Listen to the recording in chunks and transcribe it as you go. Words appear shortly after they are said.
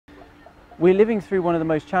We're living through one of the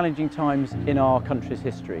most challenging times in our country's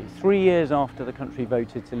history. 3 years after the country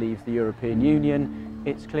voted to leave the European Union,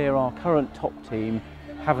 it's clear our current top team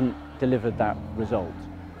haven't delivered that result.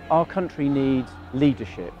 Our country needs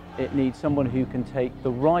leadership. It needs someone who can take the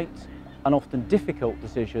right and often difficult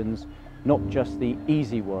decisions, not just the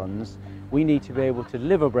easy ones. We need to be able to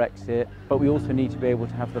deliver Brexit, but we also need to be able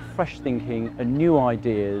to have the fresh thinking and new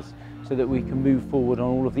ideas so that we can move forward on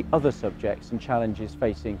all of the other subjects and challenges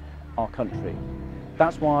facing our country.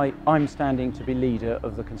 That's why I'm standing to be leader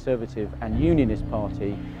of the Conservative and Unionist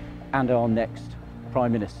Party and our next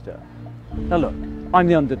Prime Minister. Now look, I'm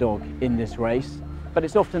the underdog in this race, but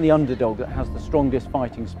it's often the underdog that has the strongest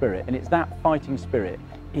fighting spirit, and it's that fighting spirit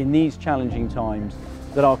in these challenging times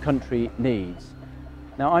that our country needs.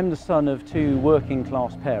 Now, I'm the son of two working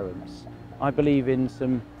class parents. I believe in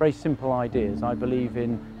some very simple ideas. I believe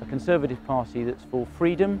in a Conservative Party that's for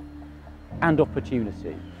freedom and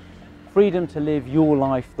opportunity. Freedom to live your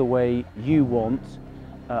life the way you want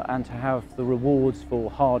and to have the rewards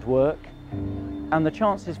for hard work and the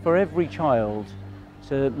chances for every child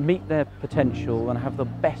to meet their potential and have the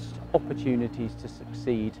best opportunities to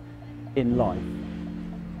succeed in life.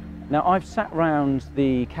 Now, I've sat round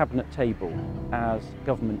the cabinet table as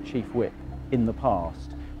government chief whip in the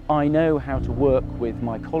past. I know how to work with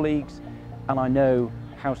my colleagues and I know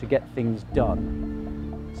how to get things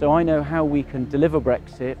done. So I know how we can deliver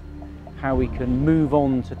Brexit, how we can move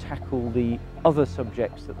on to tackle the other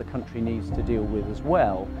subjects that the country needs to deal with as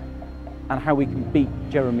well, and how we can beat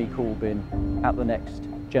Jeremy Corbyn at the next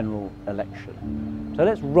general election. So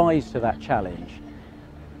let's rise to that challenge.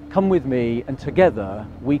 Come with me and together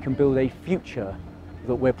we can build a future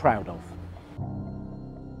that we're proud of.